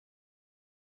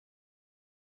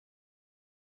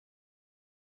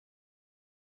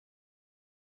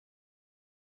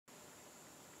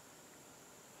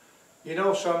You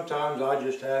know, sometimes I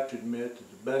just have to admit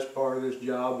that the best part of this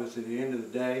job is at the end of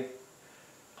the day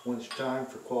when it's time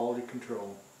for quality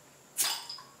control.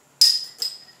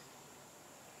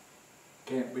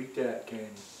 Can't beat that, can you?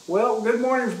 Well, good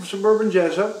morning from Suburban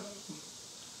Jessup.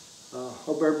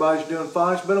 Hope everybody's doing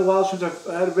fine. It's been a while since I've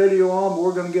had a video on, but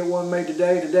we're going to get one made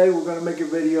today. Today we're going to make a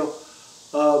video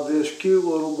of this cute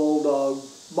little Bulldog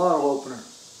bottle opener.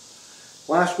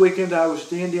 Last weekend I was at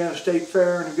the Indiana State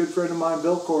Fair, and a good friend of mine,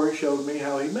 Bill Corey, showed me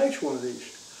how he makes one of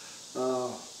these.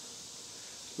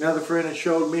 Another friend had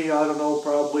showed me, I don't know,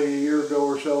 probably a year ago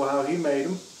or so, how he made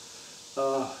them.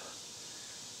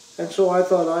 And so I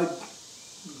thought I'd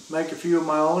make a few of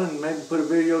my own and maybe put a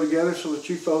video together so that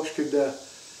you folks could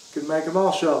make them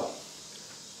also.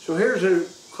 So here's a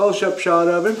close-up shot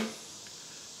of him.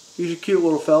 He's a cute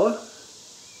little fella.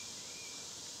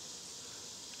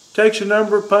 Takes a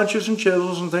number of punches and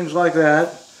chisels and things like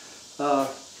that,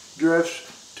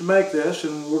 drifts, to make this,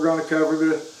 and we're going to cover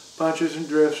the punches and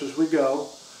drifts as we go.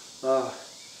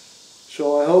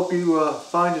 So I hope you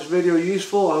find this video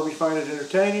useful. I hope you find it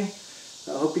entertaining.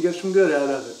 I hope you get some good out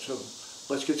of it. So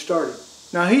let's get started.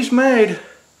 Now he's made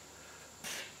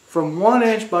from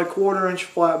 1" by 1/4"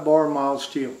 flat bar mild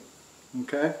steel.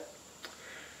 Okay?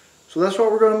 So that's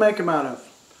what we're going to make him out of.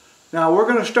 Now we're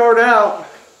going to start out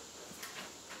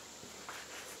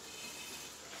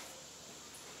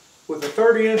with a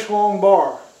 30" long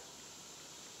bar,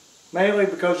 mainly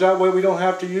because that way we don't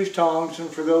have to use tongs, and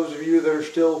for those of you that are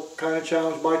still kind of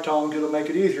challenged by tongs, it'll make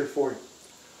it easier for you.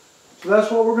 So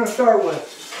that's what we're going to start with.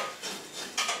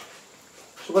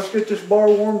 So let's get this bar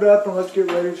warmed up and let's get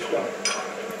ready to start.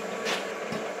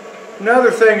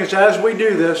 Another thing is, as we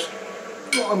do this,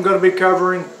 I'm going to be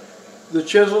covering the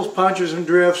chisels, punches, and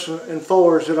drifts and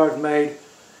fullers that I've made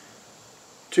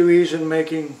to ease in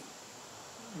making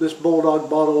this Bulldog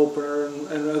bottle opener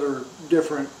and other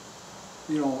different,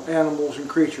 animals and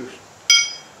creatures.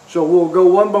 So we'll go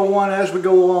one by one as we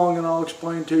go along, and I'll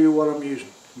explain to you what I'm using.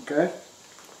 Okay?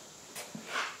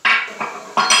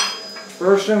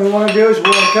 First thing we want to do is we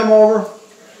want to come over.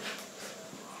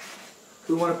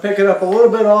 We want to pick it up a little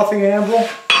bit off the anvil.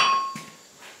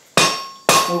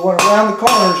 We want to round the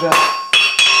corners out,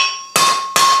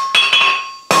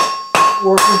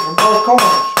 working from both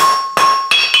corners.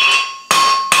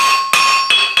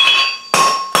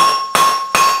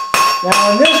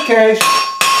 Now in this case,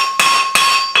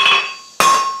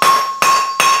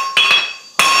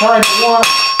 kind of want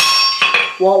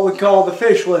what we call the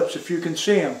fish lips, if you can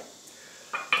see them.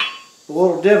 The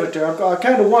little divot there. I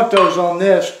kind of want those on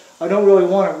this. I don't really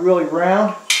want it really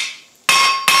round.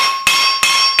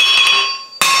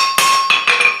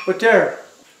 But there.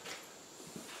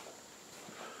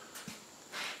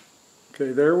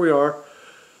 Okay, there we are.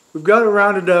 We've got it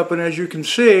rounded up, and as you can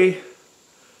see,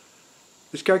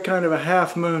 it's got kind of a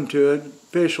half moon to it,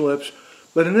 fish lips.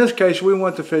 But in this case, we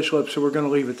want the fish lips, so we're going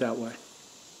to leave it that way.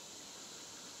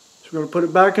 So we're going to put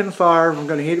it back in the fire. We're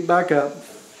going to heat it back up.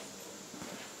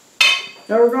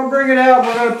 Now we're going to bring it out.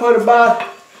 We're going to put about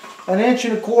 1¼ inch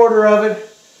of it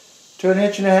to 1½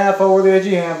 inch over the edge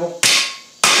of the anvil.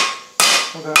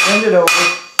 We're going to bend it over,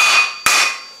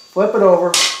 flip it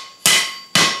over,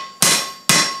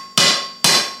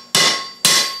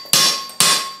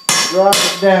 drop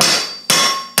it down.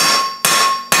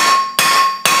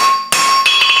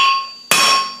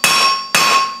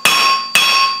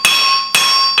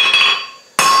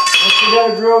 Once we got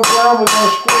it drilled down, we're going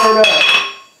to square it up.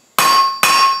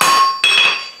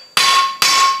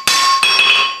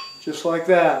 Just like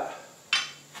that.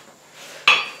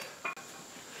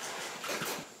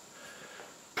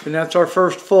 And that's our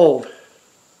first fold.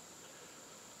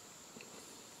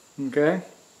 Okay?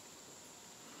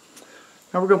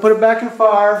 Now we're going to put it back in the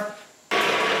fire.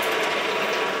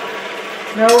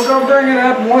 Now we're going to bring it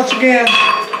up, and once again,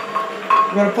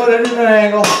 we're going to put it in an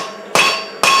angle,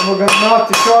 and we're going to knock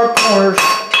the sharp corners.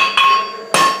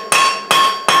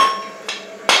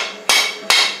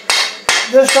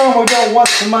 This time we don't want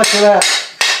so much of that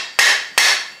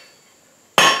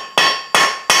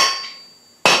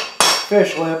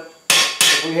fish lip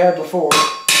that we had before.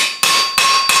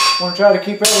 We're going to try to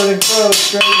keep everything closed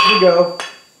straight as we go.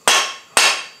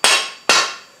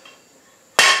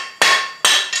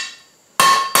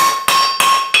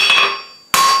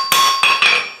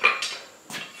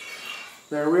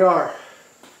 There we are.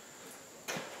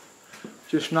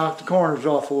 Just knock the corners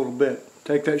off a little bit.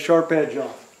 Take that sharp edge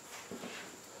off.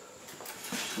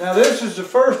 Now this is the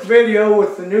first video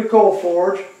with the new coal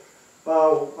forge.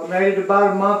 I made it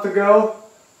about a month ago.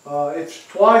 It's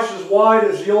twice as wide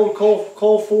as the old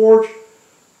coal forge.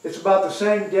 It's about the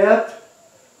same depth.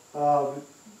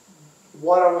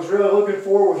 what I was really looking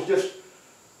for was just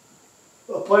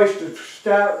a place to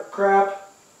stack crap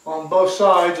on both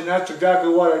sides, and that's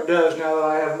exactly what it does now that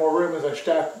I have more room as I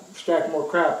stack more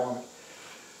crap on it.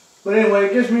 But anyway,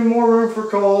 it gives me more room for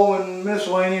coal and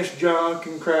miscellaneous junk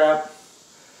and crap.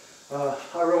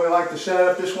 I really like the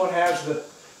setup. This one has the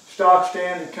stock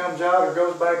stand that comes out or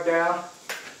goes back down.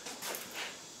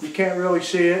 You can't really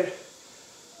see it,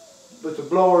 but the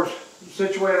blower's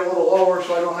situated a little lower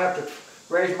so I don't have to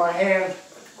raise my hand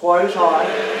quite as high.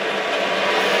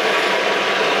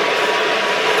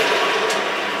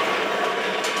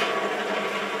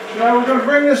 So now we're going to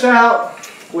bring this out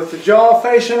with the jaw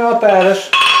facing up at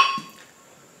us.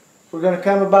 We're going to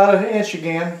come about an inch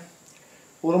again,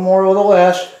 a little more, a little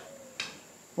less.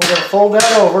 We're going to fold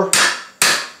that over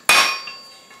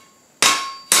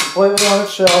completely on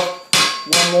itself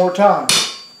one more time.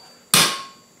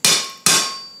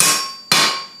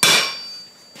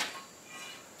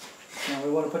 Now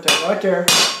we want to put that right there.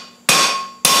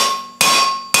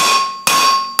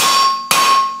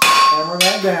 Hammer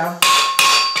that down.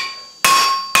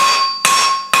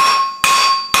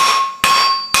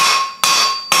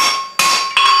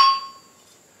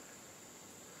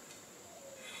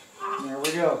 There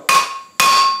we go.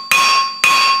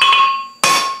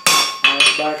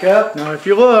 Back up. Now if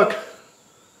you look,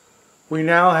 we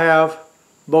now have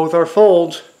both our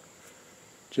folds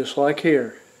just like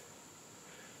here.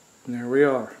 And there we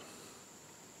are.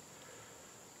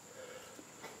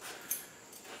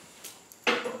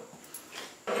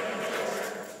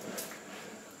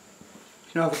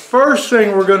 Now the first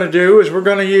thing we're going to do is we're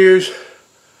going to use,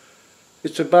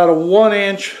 it's about a 1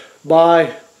 inch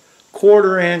by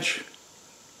 1/4 inch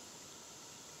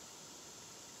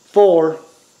fuller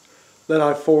that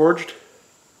I forged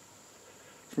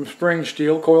from spring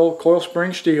steel, coil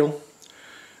spring steel.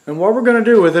 And what we're going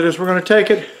to do with it is we're going to take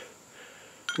it,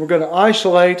 we're going to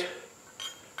isolate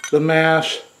the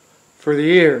mass for the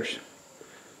ears.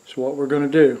 So what we're going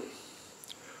to do,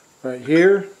 right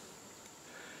here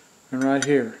and right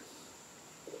here.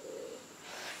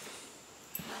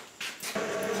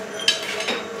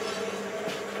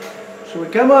 So we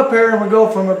come up here and we go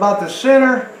from about the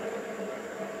center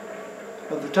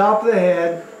of the top of the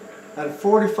head at a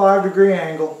 45-degree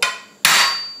angle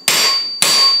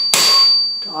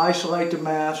to isolate the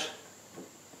mass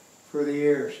for the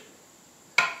ears.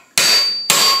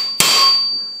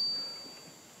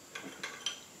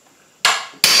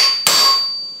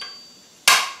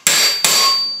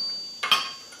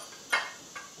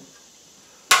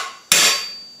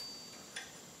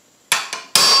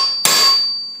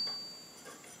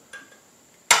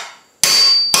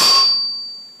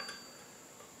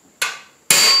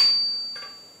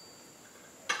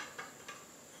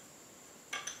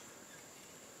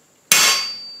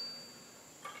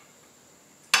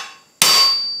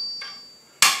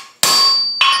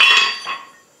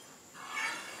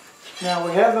 Now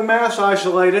we have the mass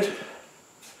isolated.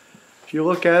 If you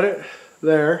look at it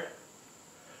there.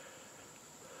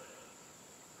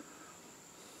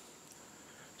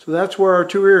 So that's where our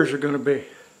two ears are going to be.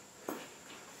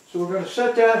 So we're going to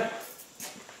set that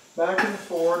back in the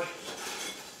forge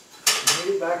and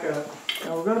heat it back up.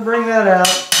 Now we're going to bring that out.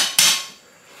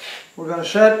 We're going to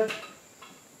set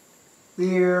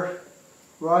the ear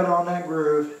right on that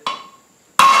groove.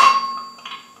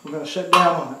 We're going to sit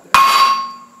down on it.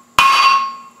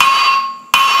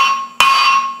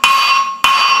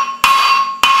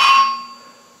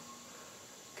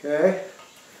 Okay,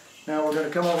 now we're going to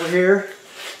come over here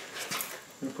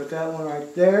and put that one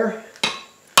right there.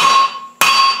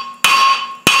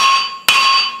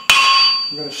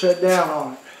 I'm going to sit down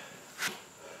on it.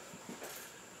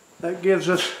 That gives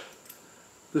us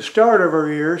the start of our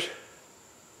ears.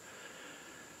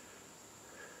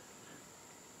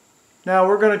 Now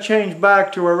we're going to change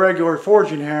back to our regular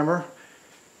forging hammer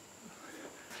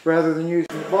rather than using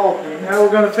the ball peen. Now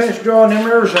we're going to finish drawing them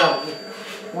ears out.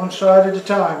 One side at a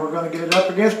time. We're going to get it up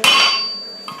against.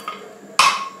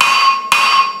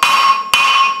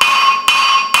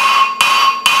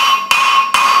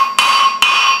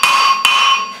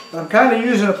 I'm kind of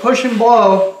using a push and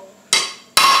blow to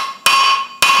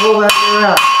pull that ear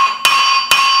out.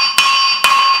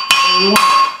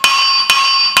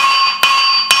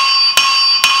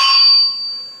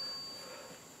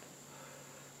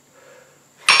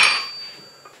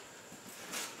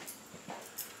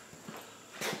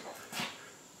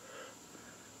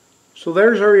 So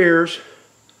there's our ears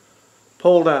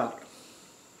pulled out.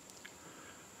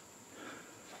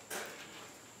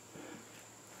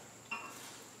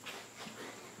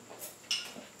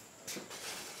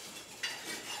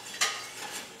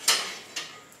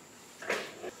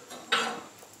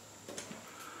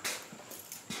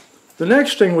 The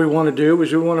next thing we want to do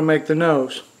is we want to make the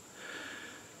nose.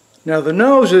 Now the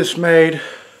nose is made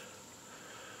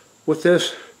with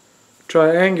this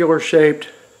triangular shaped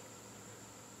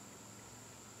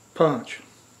punch,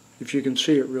 if you can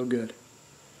see it real good.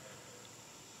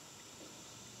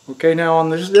 Okay, now on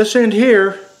this end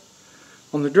here,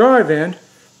 on the drive end,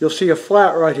 you'll see a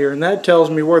flat right here, and that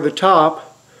tells me where the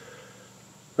top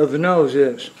of the nose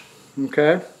is.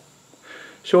 Okay,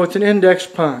 so it's an index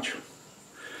punch.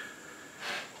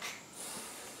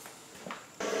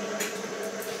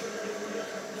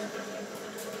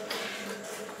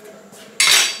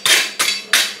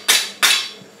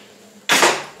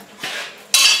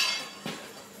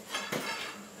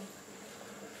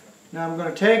 Now I'm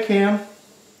going to take him,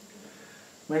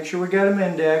 make sure we got him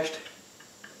indexed.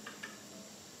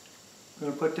 I'm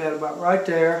going to put that about right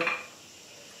there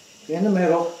in the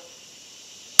middle,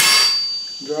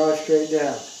 draw it straight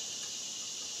down.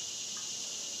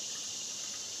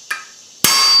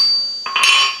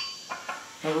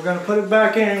 Now we're going to put it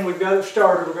back in. We've got it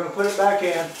started. We're going to put it back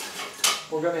in.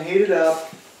 We're going to heat it up.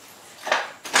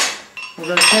 We're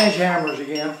going to change hammers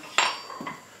again.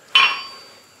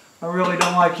 I really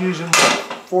don't like using the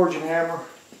forging hammer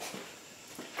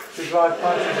to drive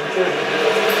punches and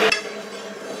chisels.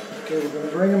 Okay, we're going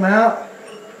to bring them out.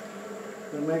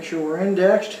 We're going to make sure we're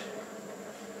indexed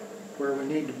where we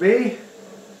need to be.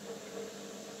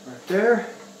 Right there.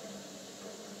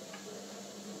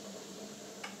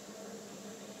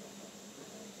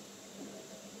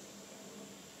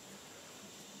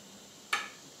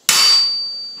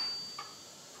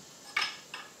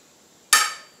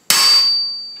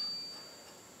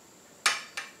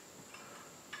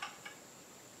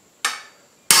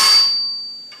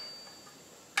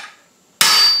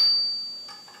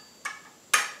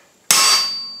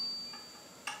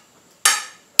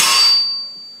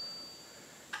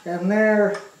 And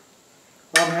there,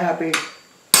 I'm happy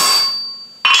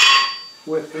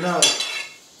with the nose.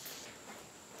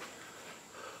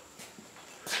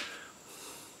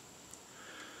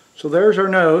 So there's our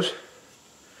nose.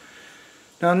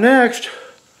 Now next,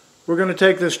 we're going to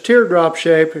take this teardrop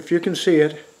shape, if you can see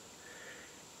it.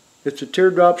 It's a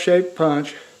teardrop shaped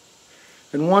punch.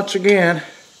 And once again,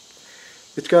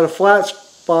 it's got a flat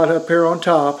spot up here on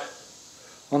top,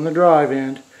 on the drive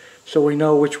end, so we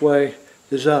know which way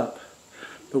is up.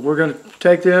 But we're going to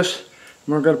take this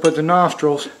and we're going to put the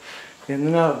nostrils in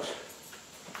the nose.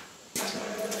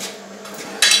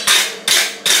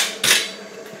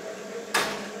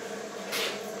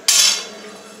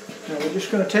 Now we're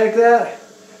just going to take that,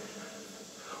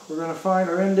 we're going to find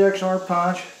our index on our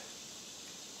punch.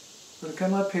 We're going to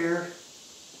come up here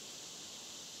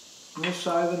on this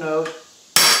side of the nose.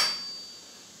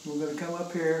 We're going to come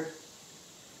up here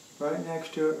right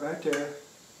next to it, right there.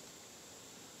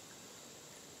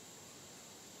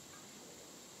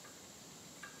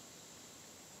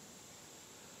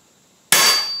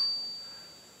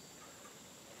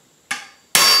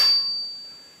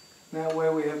 That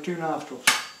way we have two nostrils.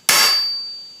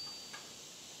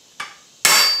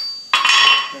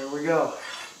 There we go.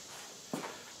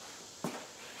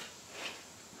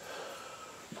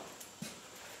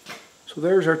 So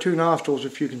there's our two nostrils,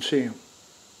 if you can see them.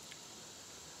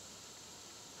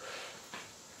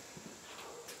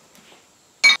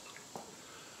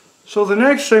 So the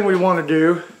next thing we want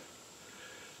to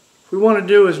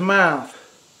do his mouth.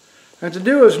 And to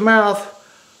do his mouth,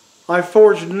 I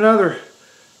forged another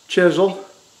chisel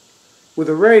with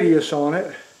a radius on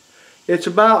it. It's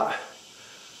about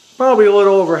probably a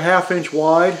little over 1/2 inch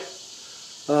wide.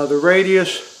 The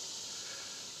radius,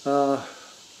 I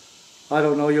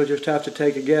don't know, you'll just have to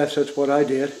take a guess. That's what I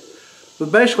did. But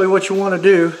basically what you want to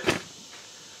do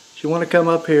is you want to come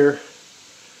up here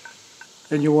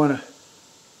and you want to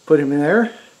put him in there,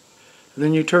 and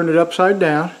then you turn it upside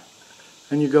down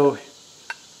and you go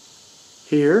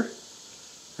here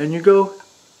and you go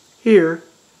here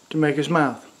to make his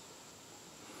mouth.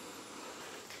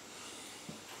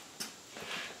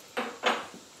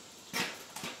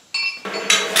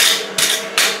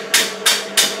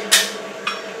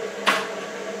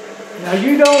 Now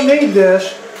you don't need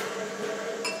this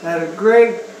at a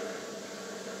great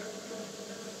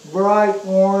bright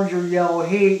orange or yellow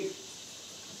heat.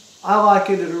 I like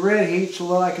it at a red heat so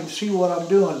that I can see what I'm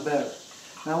doing better.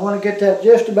 Now I want to get that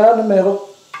just about in the middle.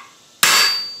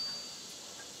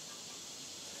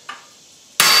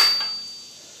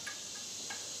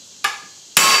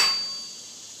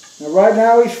 Now right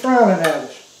now he's frowning at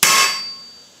us.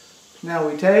 Now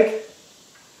we turn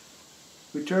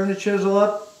the chisel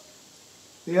up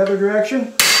the other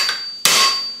direction.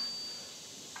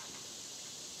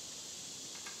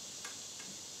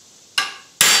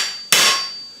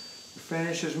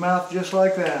 Finish his mouth just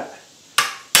like that.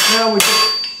 Now we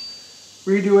just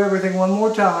redo everything one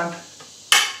more time,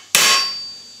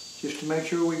 just to make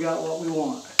sure we got what we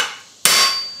want.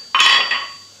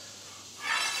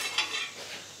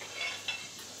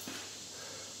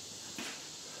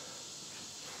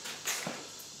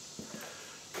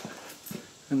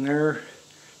 And there,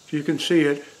 if you can see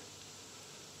it,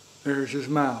 there's his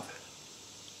mouth.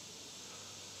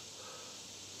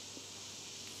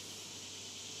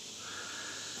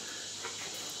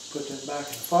 Put that back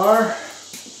in the fire.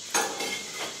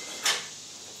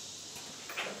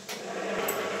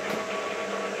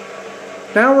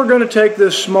 Now we're going to take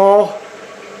this small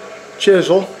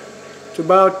chisel. It's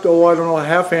about, oh, I don't know, a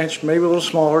 ½ inch, maybe a little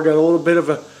smaller, got a little bit of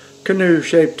a canoe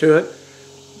shape to it.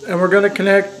 And we're going to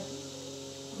connect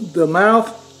the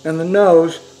mouth and the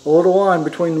nose, a little line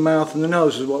between the mouth and the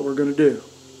nose is what we're going to do.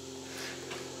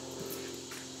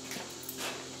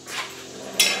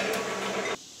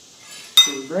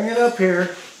 So we bring it up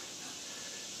here,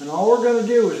 and all we're going to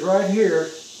do is right here,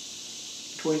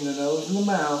 between the nose and the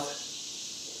mouth,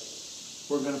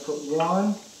 we're going to put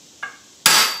one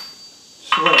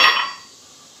slit.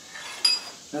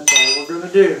 That's all we're going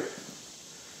to do.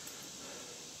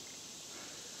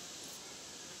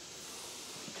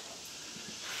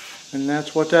 And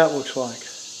that's what that looks like.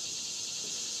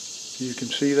 You can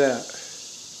see that.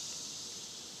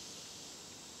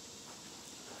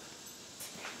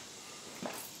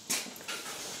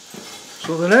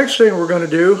 So the next thing we're going to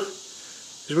do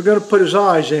is we're going to put his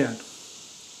eyes in.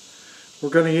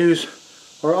 We're going to use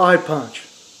our eye punch.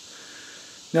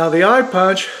 Now the eye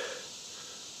punch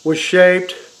was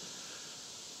shaped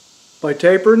by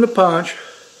tapering the punch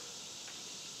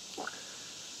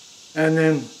and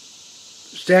then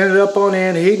standing it up on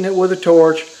end, heating it with a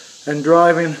torch, and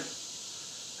driving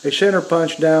a center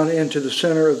punch down into the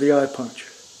center of the eye punch.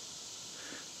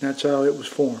 That's how it was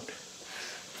formed.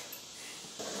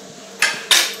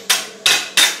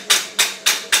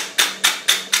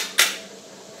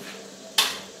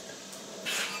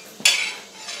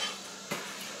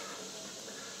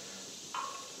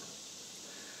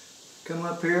 Come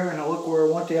up here and I look where I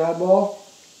want the eyeball.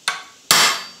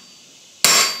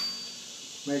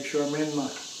 Make sure I'm in my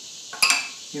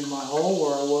hole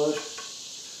where I was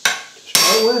to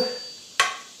start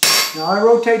with. Now I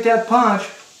rotate that punch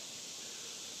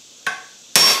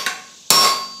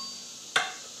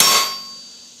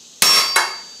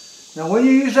Now when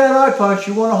you use that eye punch,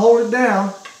 you want to hold it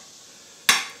down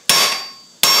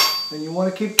and you want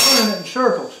to keep turning it in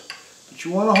circles. But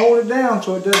you want to hold it down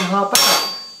so it doesn't hop out.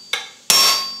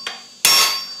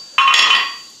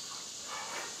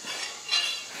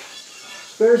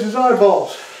 There's his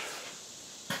eyeballs.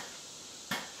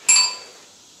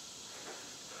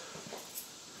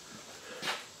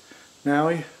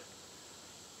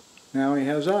 Now he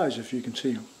has eyes, if you can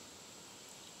see them.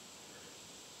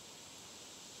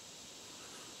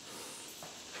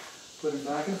 Put him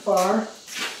back in the fire.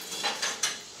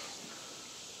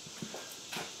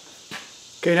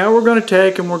 Okay, now we're going to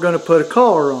take and we're going to put a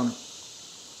collar on him.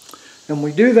 And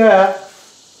we do that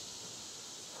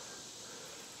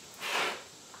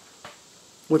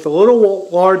with a little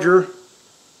larger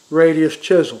radius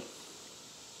chisel.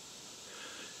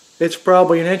 It's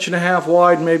probably 1.5 inches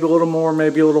wide, maybe a little more,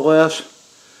 maybe a little less.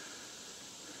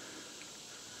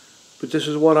 But this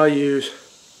is what I use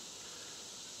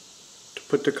to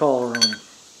put the collar on him.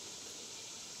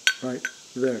 Right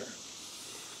there.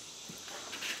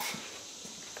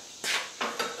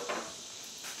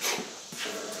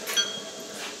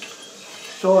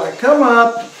 So I come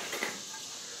up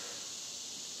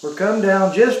or come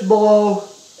down just below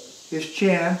his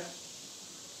chin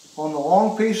on the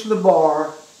long piece of the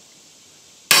bar,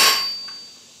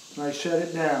 and I set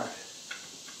it down.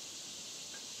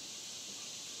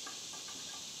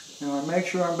 Now I make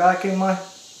sure I'm back in my,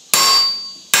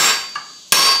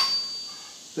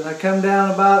 then I come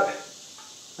down about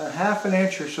 1/2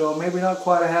 inch or so, maybe not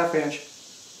quite 1/2 inch.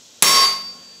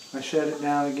 I set it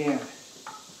down again.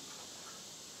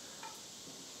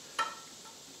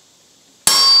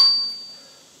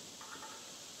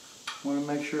 I want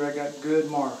to make sure I got good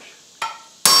marks.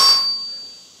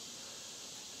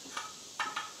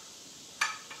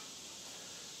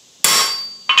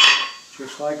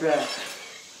 Just like that.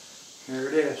 There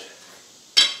it is.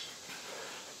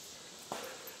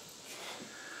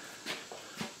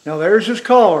 Now there's his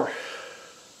collar.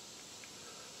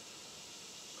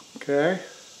 Okay.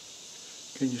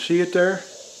 Can you see it there?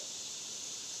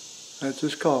 That's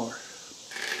his collar.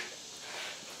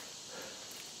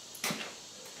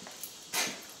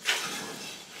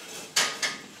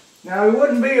 Now he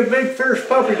wouldn't be a big fierce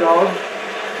puppy dog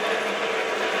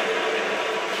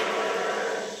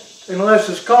unless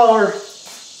this collar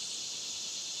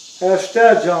has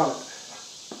studs on it.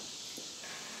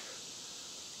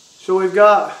 So we've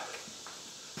got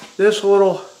this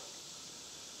little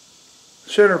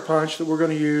center punch that we're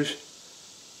going to use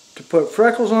to put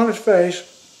freckles on his face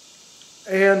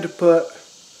and to put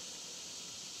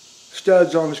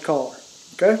studs on his collar.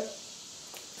 Okay?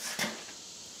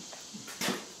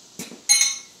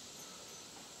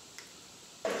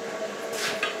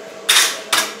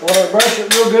 Well, I brush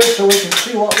it real good so we can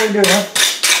see what we're doing.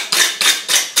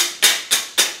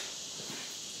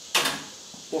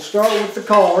 We'll start with the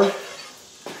collar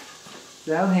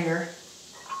down here.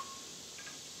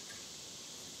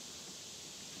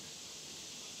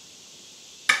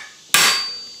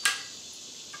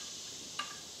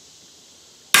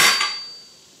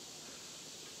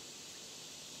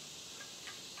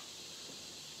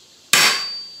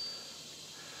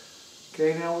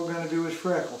 Okay, now we're going to do his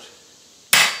freckles.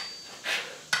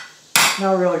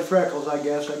 Not really freckles, I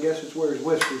guess. I guess it's where his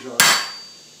whiskers are.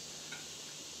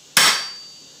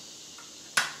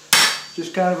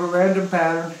 Just kind of a random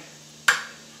pattern.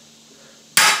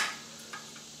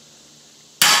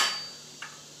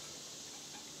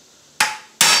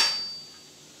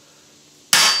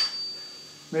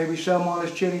 Maybe some on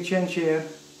his chinny chin chin.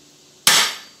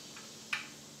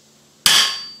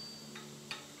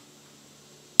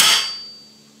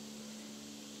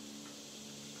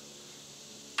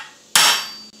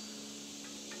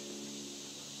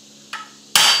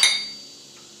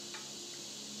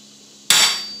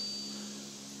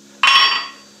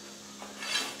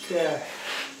 Okay.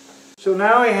 So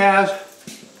now he has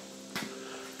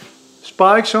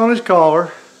spikes on his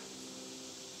collar.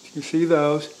 You can see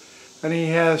those. And he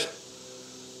has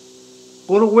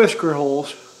little whisker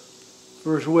holes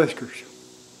for his whiskers.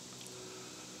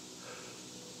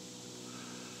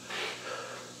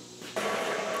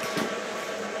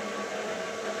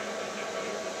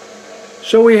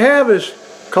 So we have his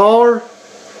collar,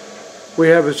 we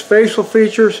have his facial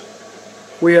features,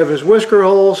 we have his whisker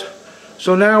holes.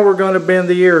 So now we're going to bend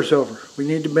the ears over. We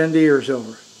need to bend the ears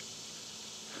over.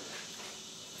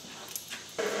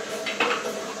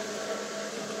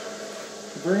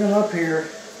 Bring them up here.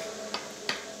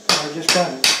 I just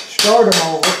kind of start them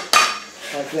over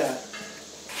like that.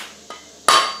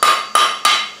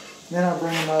 Then I'll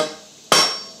bring them up.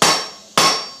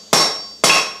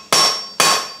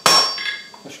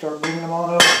 I start bringing them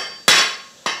on over.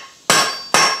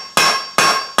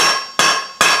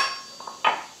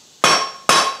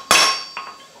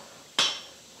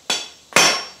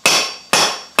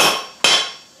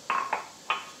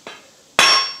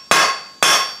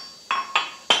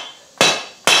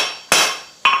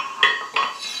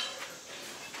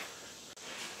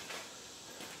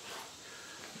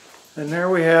 And there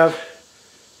we have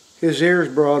his ears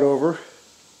brought over.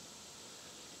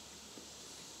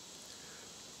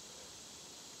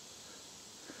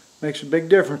 Makes a big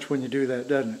difference when you do that,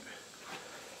 doesn't it?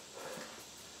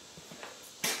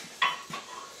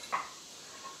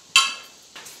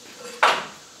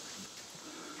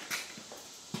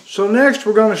 So next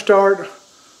we're going to start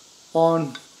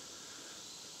on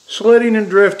slitting and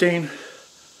drifting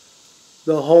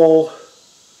the hole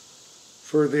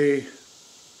for the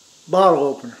bottle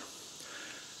opener.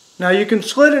 Now you can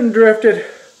slit it and drift it,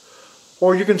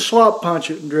 or you can slot punch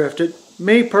it and drift it.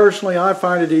 Me personally, I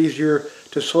find it easier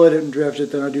to slit it and drift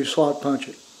it than I do slot punch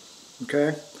it.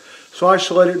 Okay? So I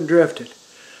slit it and drift it.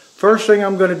 First thing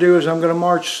I'm going to do is I'm going to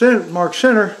mark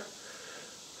center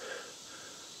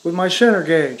with my center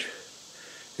gauge.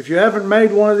 If you haven't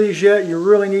made one of these yet, you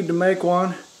really need to make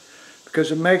one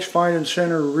because it makes finding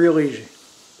center real easy.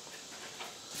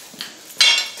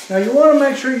 Now you want to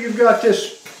make sure you've got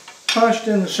this punched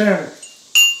in the center.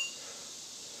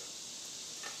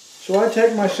 So I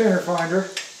take my center finder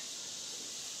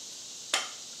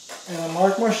and I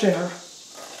mark my center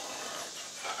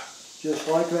just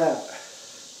like that,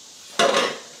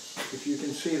 if you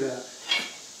can see that.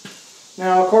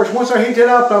 Now of course once I heat it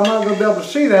up I'm not going to be able to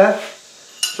see that,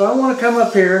 so I want to come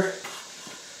up here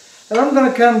and I'm going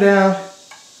to come down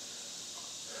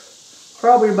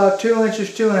probably about 2 inches,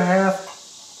 2.5.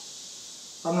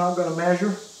 I'm not going to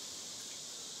measure,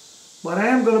 but I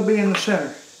am going to be in the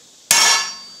center.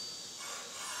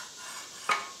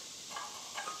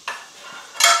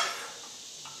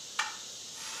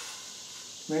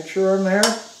 Make sure I'm there.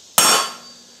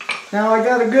 Now I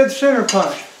got a good center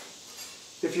punch,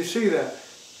 if you see that.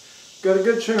 Got a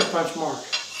good center punch mark.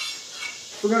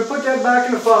 We're going to put that back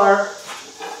in the fire.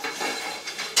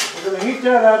 We're going to heat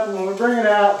that up, and when we bring it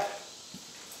out,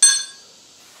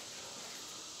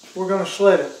 we're going to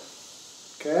slit it.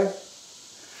 Okay?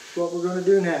 That's what we're going to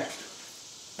do next.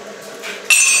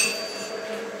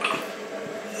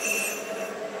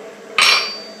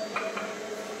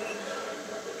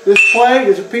 This plate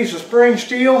is a piece of spring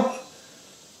steel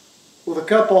with a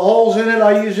couple of holes in it.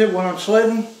 I use it when I'm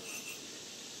slitting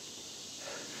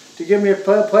to give me a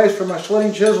place for my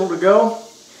slitting chisel to go.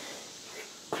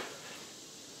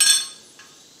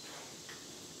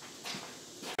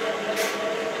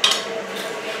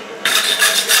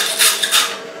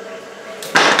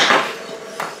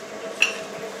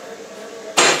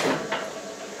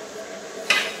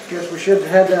 Guess we should have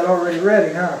had that already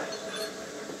ready, huh?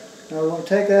 Now we want to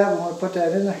take that, we want to put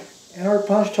that in our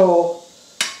punched hole.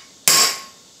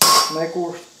 Make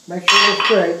sure we're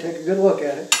straight. Take a good look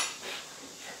at it.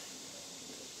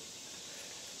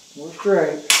 We're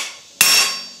straight.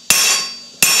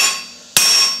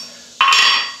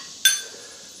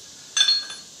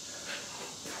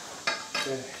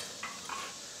 Okay.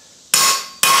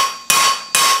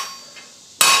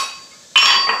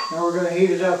 Now we're going to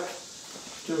heat it up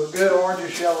to a good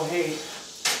orangish yellow heat.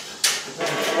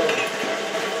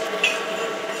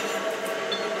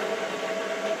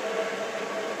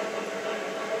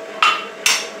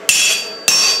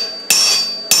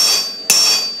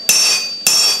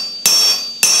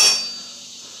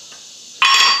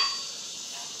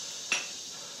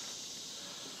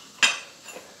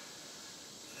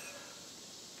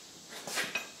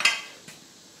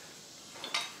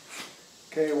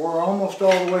 Okay, we're almost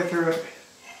all the way through it.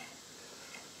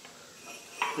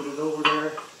 Put it over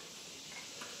there.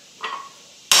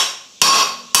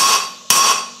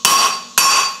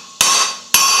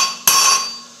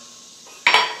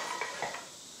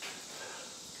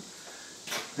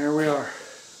 There we are.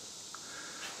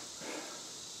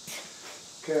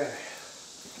 Okay.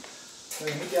 Let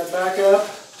me heat that back up.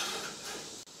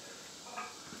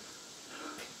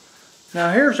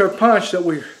 Now here's our punch that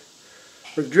or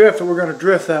the drift that we're going to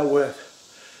drift that with.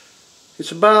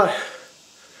 It's about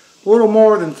a little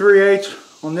more than 3/8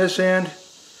 on this end,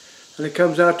 and it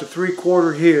comes out to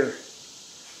 3/4 here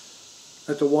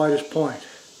at the widest point.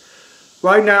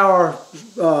 Right now our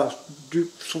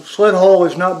slit hole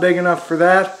is not big enough for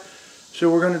that, so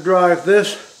we're going to drive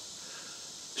this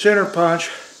center punch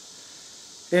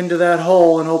into that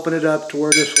hole and open it up to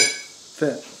where this will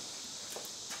fit.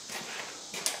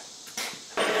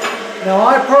 Now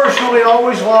I personally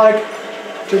always like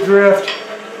to drift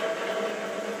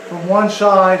from one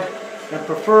side, and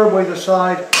preferably the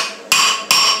side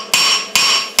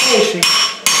facing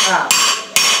out.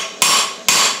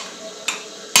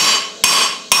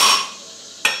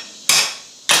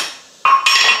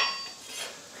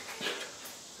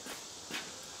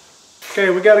 Okay,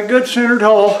 we got a good centered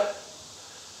hole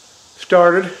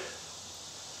started.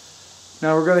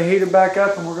 Now we're going to heat it back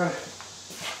up and we're going to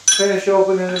finish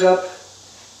opening it up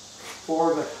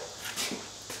for the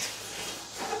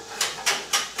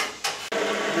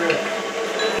drift.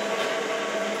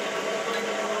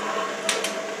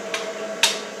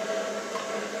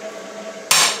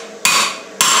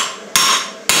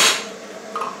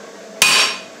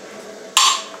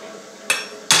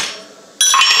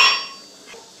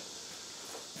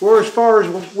 We're as far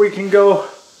as we can go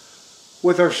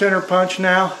with our center punch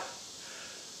now,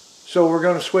 so we're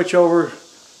going to switch over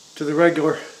to the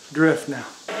regular drift now.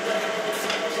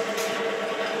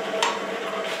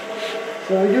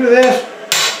 So we do this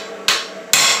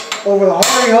over the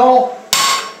hardy hole.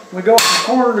 We go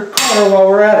from corner to corner while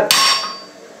we're at it.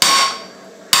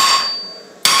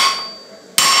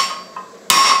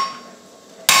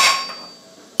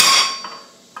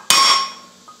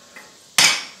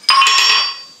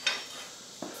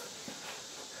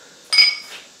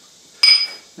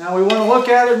 Now we want to look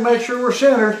at it and make sure we're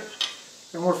centered,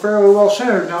 and we're fairly well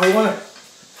centered. Now we want to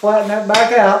flatten that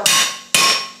back out.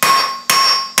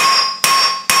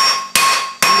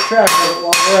 Keep track of it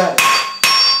while we're at it.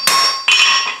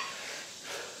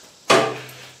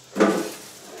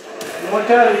 You want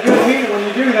that at a good heat when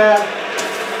you do that.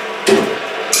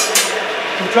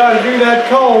 You try to do that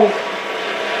cold,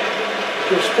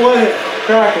 you'll split it,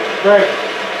 crack it, break it.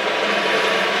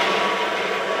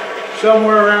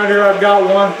 Somewhere around here I've got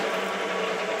one.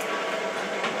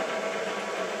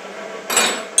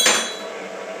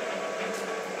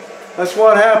 That's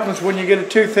what happens when you get it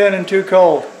too thin and too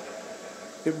cold.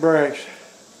 It breaks.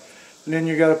 And then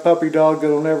you got a puppy dog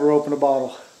that'll never open a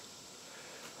bottle.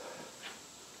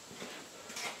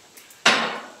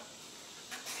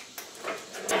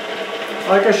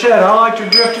 Like I said, I like to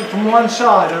drift it from one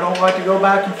side. I don't like to go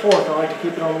back and forth. I like to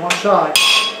keep it on one side.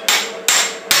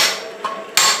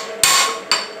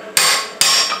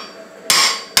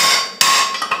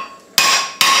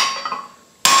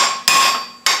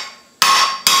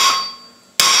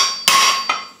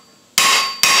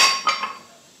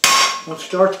 When it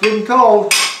starts getting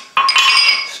cold,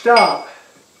 stop.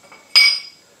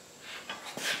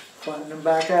 Flatten them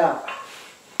back out.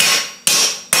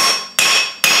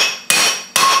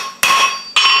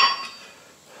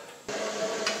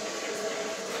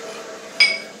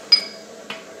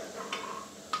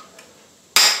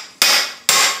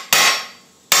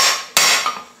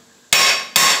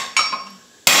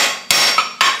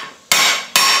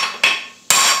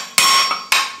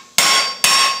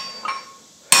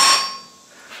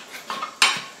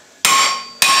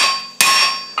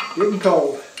 Getting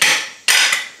cold.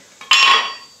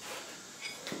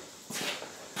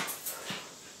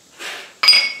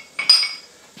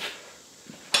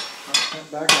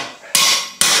 Back up.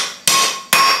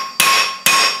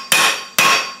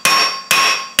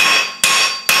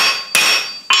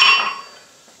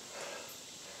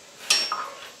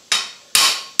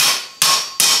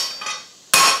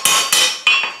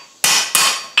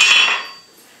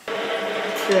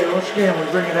 Okay, once again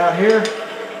we bring it out here.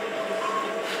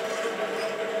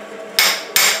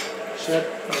 Set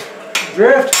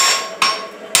drift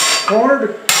corner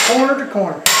to corner to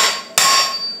corner.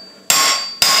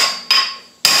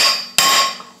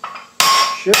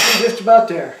 Should be just about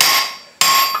there.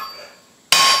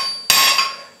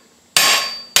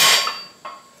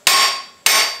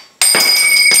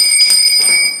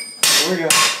 There we go.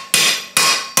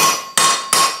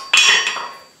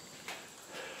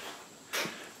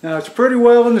 Now it's pretty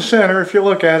well in the center if you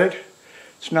look at it.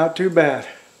 It's not too bad.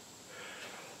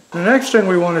 The next thing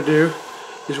we want to do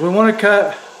is we want to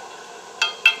cut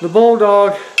the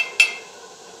Bulldog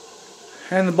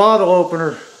and the bottle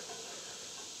opener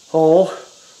hole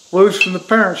loose from the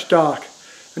parent stock.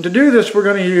 And to do this we're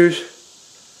going to use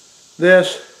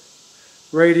this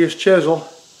radius chisel,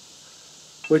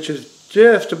 which is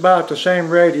just about the same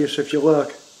radius if you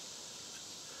look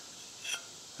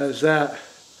as that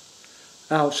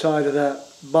outside of that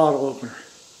bottle opener.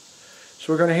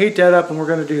 So we're going to heat that up and we're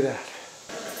going to do that.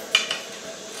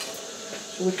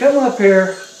 So we come up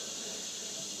here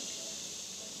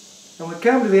and we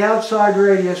come to the outside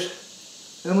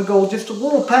radius and we go just a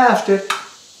little past it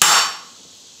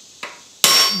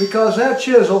because that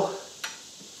chisel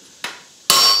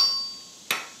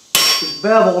is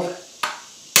beveled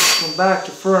from back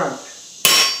to front.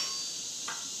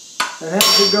 And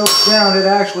as it goes down it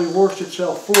actually works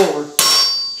itself forward.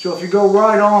 So if you go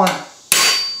right on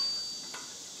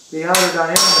the outer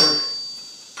diameter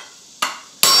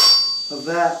of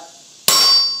that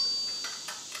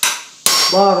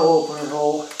bottle opener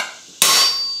hole,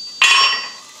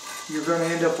 you're going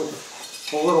to end up with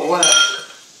a little less.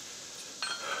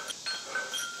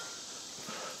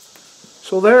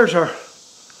 So there's our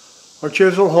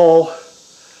chisel hole,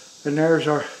 and there's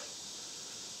our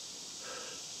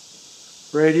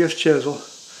radius chisel.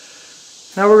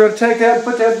 Now we're going to take that and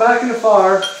put that back in the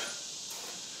fire.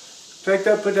 Take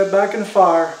that, put that back in the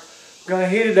fire. We're going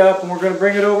to heat it up and we're going to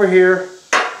bring it over here,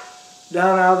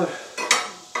 down out of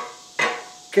the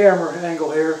camera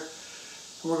angle here,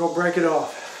 and we're going to break it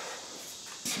off.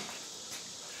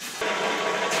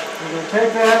 We're going to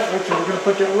take that, which we're going to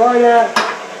put that right at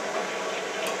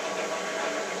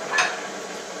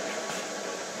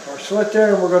our slit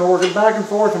there, and we're going to work it back and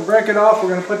forth and break it off. We're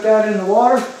going to put that in the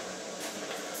water.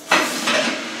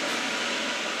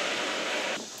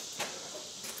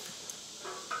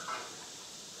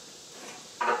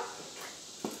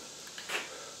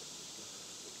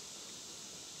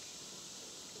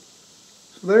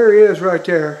 There he is right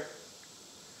there.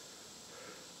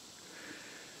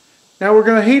 Now we're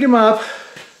going to heat him up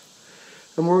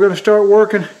and we're going to start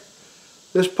working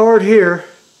this part here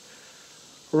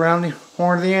around the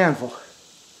horn of the anvil.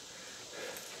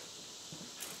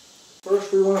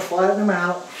 First we want to flatten him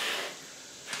out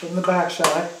from the back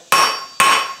side.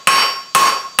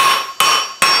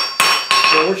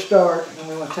 So we start and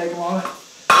we want to take him on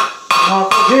and knock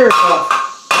the gears off.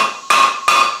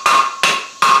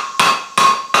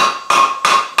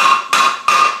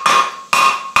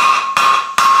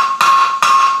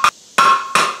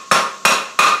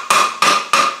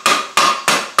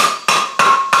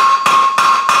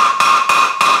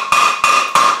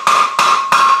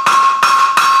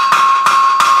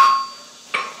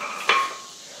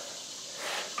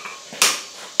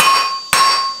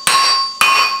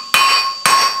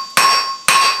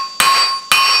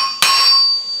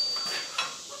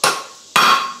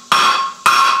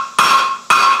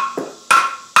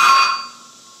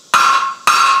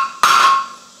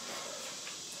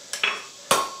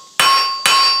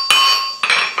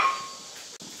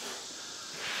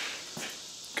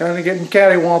 Kind of getting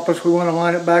cattywampus, we want to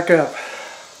line it back up.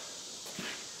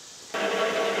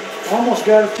 Almost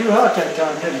got it too hot that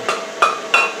time, didn't we?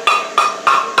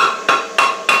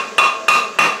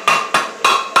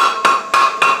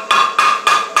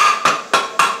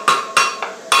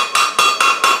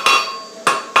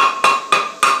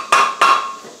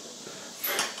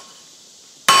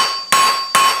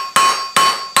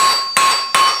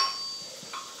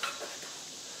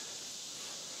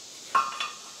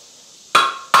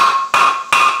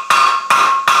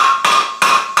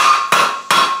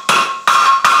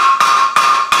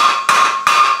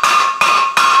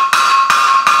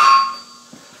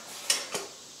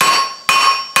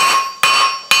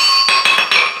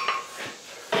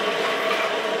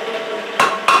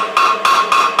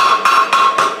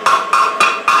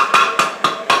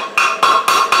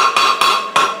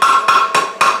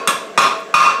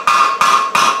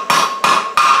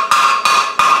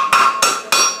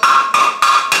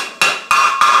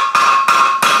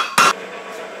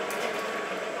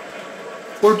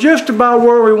 we're just about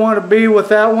where we want to be with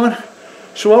that one.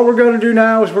 So what we're going to do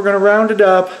now is we're going to round it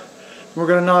up. And we're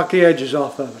going to knock the edges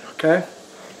off of it, okay?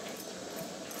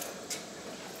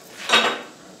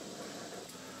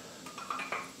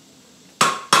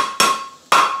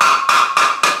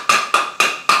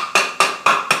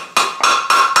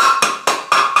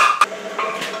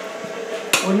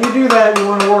 When you do that, you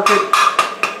want to work it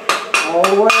all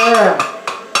the way around.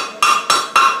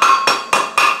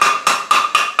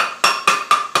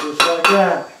 Just like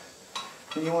that.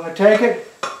 And you want to take it,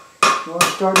 you want to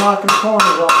start knocking the corners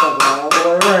off of it all the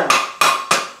way around.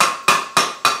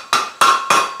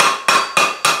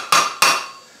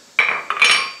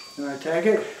 And I take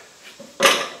it,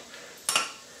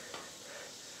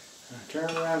 and I turn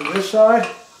around to this side.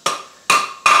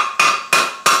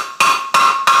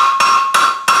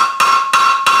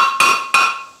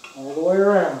 All the way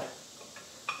around.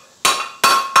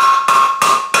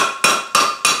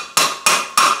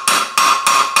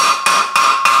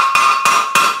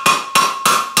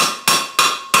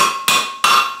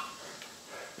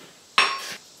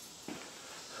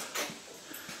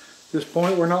 At this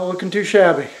point, we're not looking too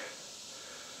shabby.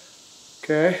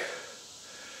 Okay.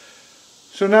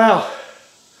 So now,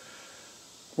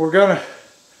 we're going to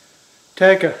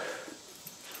take a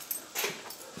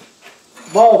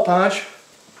ball punch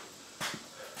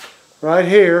right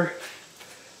here.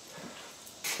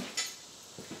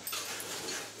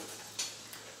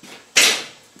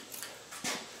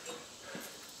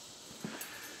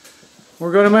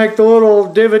 We're going to make the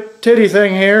little divot titty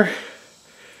thing here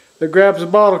that grabs the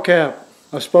bottle cap.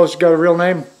 I suppose it's got a real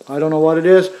name. I don't know what it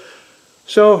is.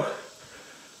 So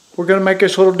we're going to make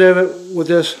this little divot with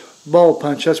this ball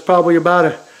punch. That's probably about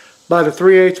a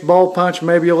 3/8 ball punch,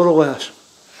 maybe a little less.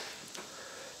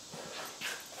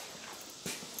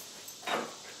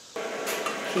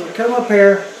 So we come up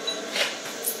here,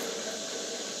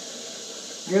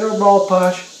 get our ball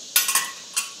punch.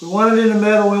 We want it in the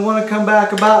middle. We want to come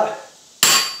back about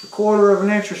 1/4 of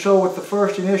an inch or so with the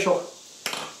first initial.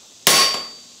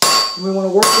 And we want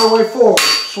to work our way forward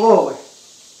slowly.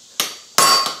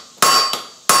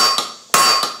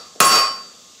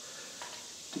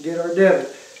 To get our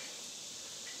divot.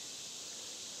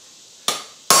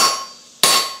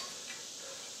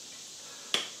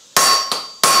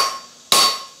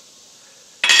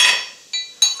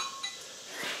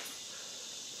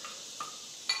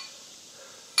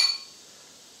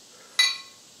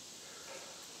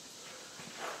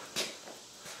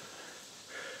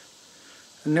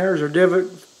 And there's our divot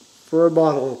for our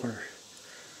bottle opener.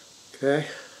 Okay.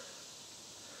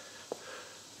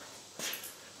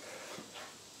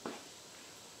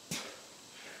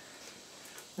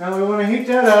 Now we want to heat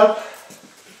that up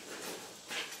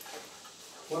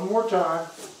one more time.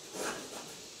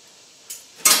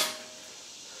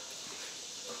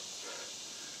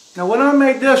 Now when I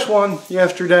made this one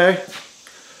yesterday,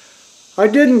 I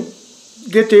didn't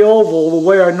get the oval the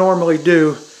way I normally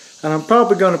do. And I'm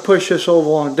probably going to push this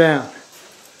oval on down.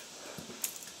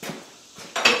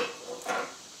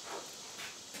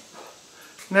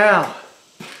 Now,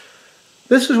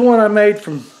 this is one I made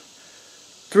from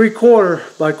 3/4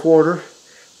 by 1/4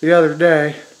 the other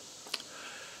day.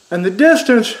 And the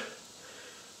distance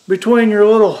between your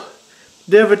little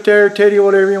divot there, titty,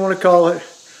 whatever you want to call it,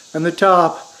 and the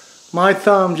top, my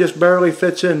thumb just barely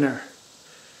fits in there.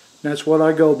 That's what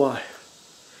I go by.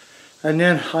 And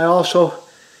then I also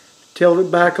tilt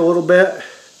it back a little bit,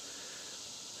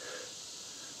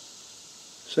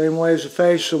 same way as the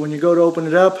face, so when you go to open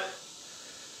it up,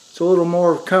 it's a little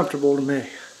more comfortable to me.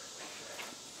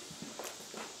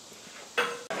 I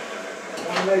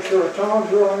want to make sure our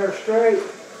tongs are on there straight.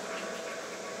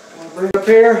 I want to bring it up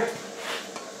here,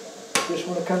 just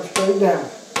want to come straight down.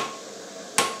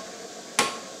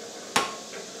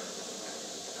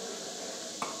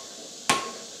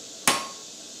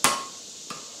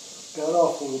 Got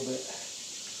off a little bit.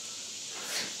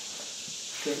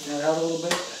 Straighten that out a little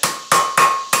bit.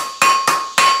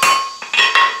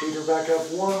 Heat her back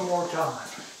up one more time.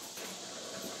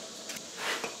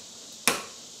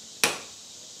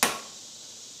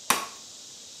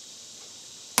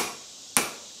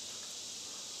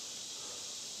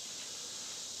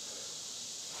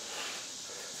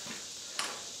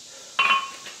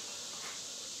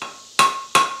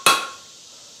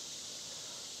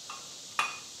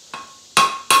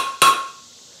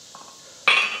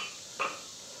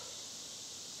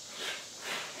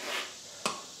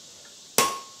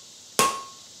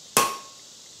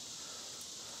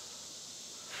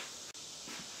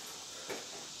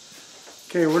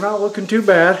 Okay, we're not looking too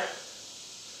bad.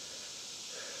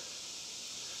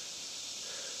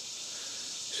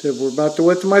 So we're about the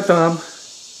width of my thumb.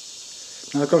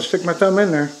 I'm not going to stick my thumb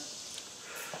in there.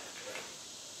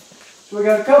 So we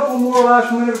got a couple more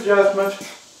last minute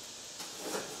adjustments.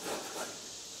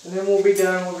 And then we'll be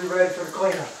done. We'll be ready for the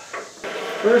cleanup.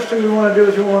 First thing we want to do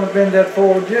is we want to bend that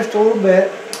forward just a little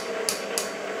bit.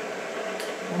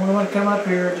 And we're going to come up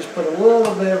here and just put a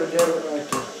little bit of a divot right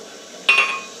there.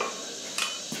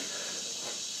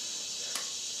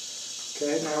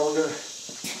 Okay, now we're going to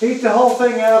heat the whole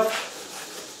thing up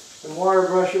and wire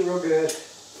brush it real good.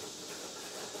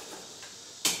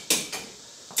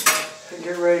 And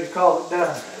get ready to call it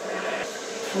done.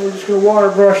 So we're just going to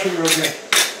wire brush it real good.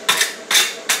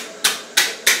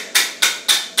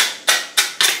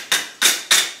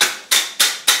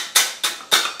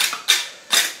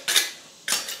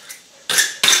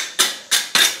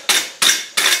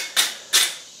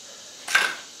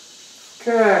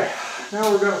 Okay,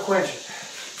 now we're going to quench it.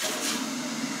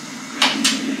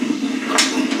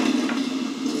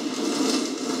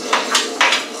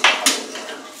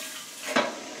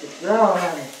 It's growling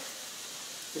at me.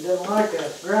 It doesn't like that.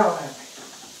 It's growling at me.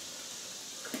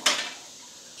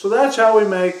 So that's how we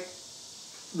make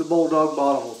the Bulldog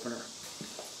bottle opener.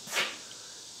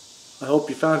 I hope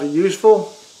you found it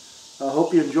useful. I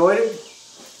hope you enjoyed it.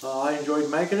 I enjoyed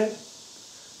making it.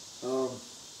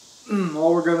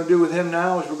 All we're going to do with him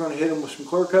now is we're going to hit him with some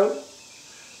clear coat.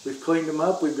 We've cleaned him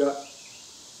up. We've got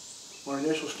our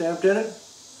initial stamped in it.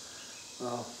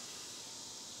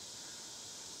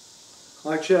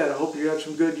 Like I said, I hope you had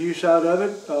some good use out of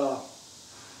it.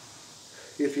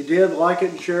 If you did, like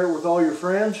it and share it with all your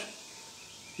friends.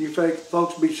 You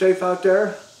folks be safe out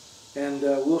there, and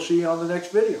we'll see you on the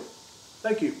next video.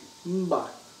 Thank you. Bye.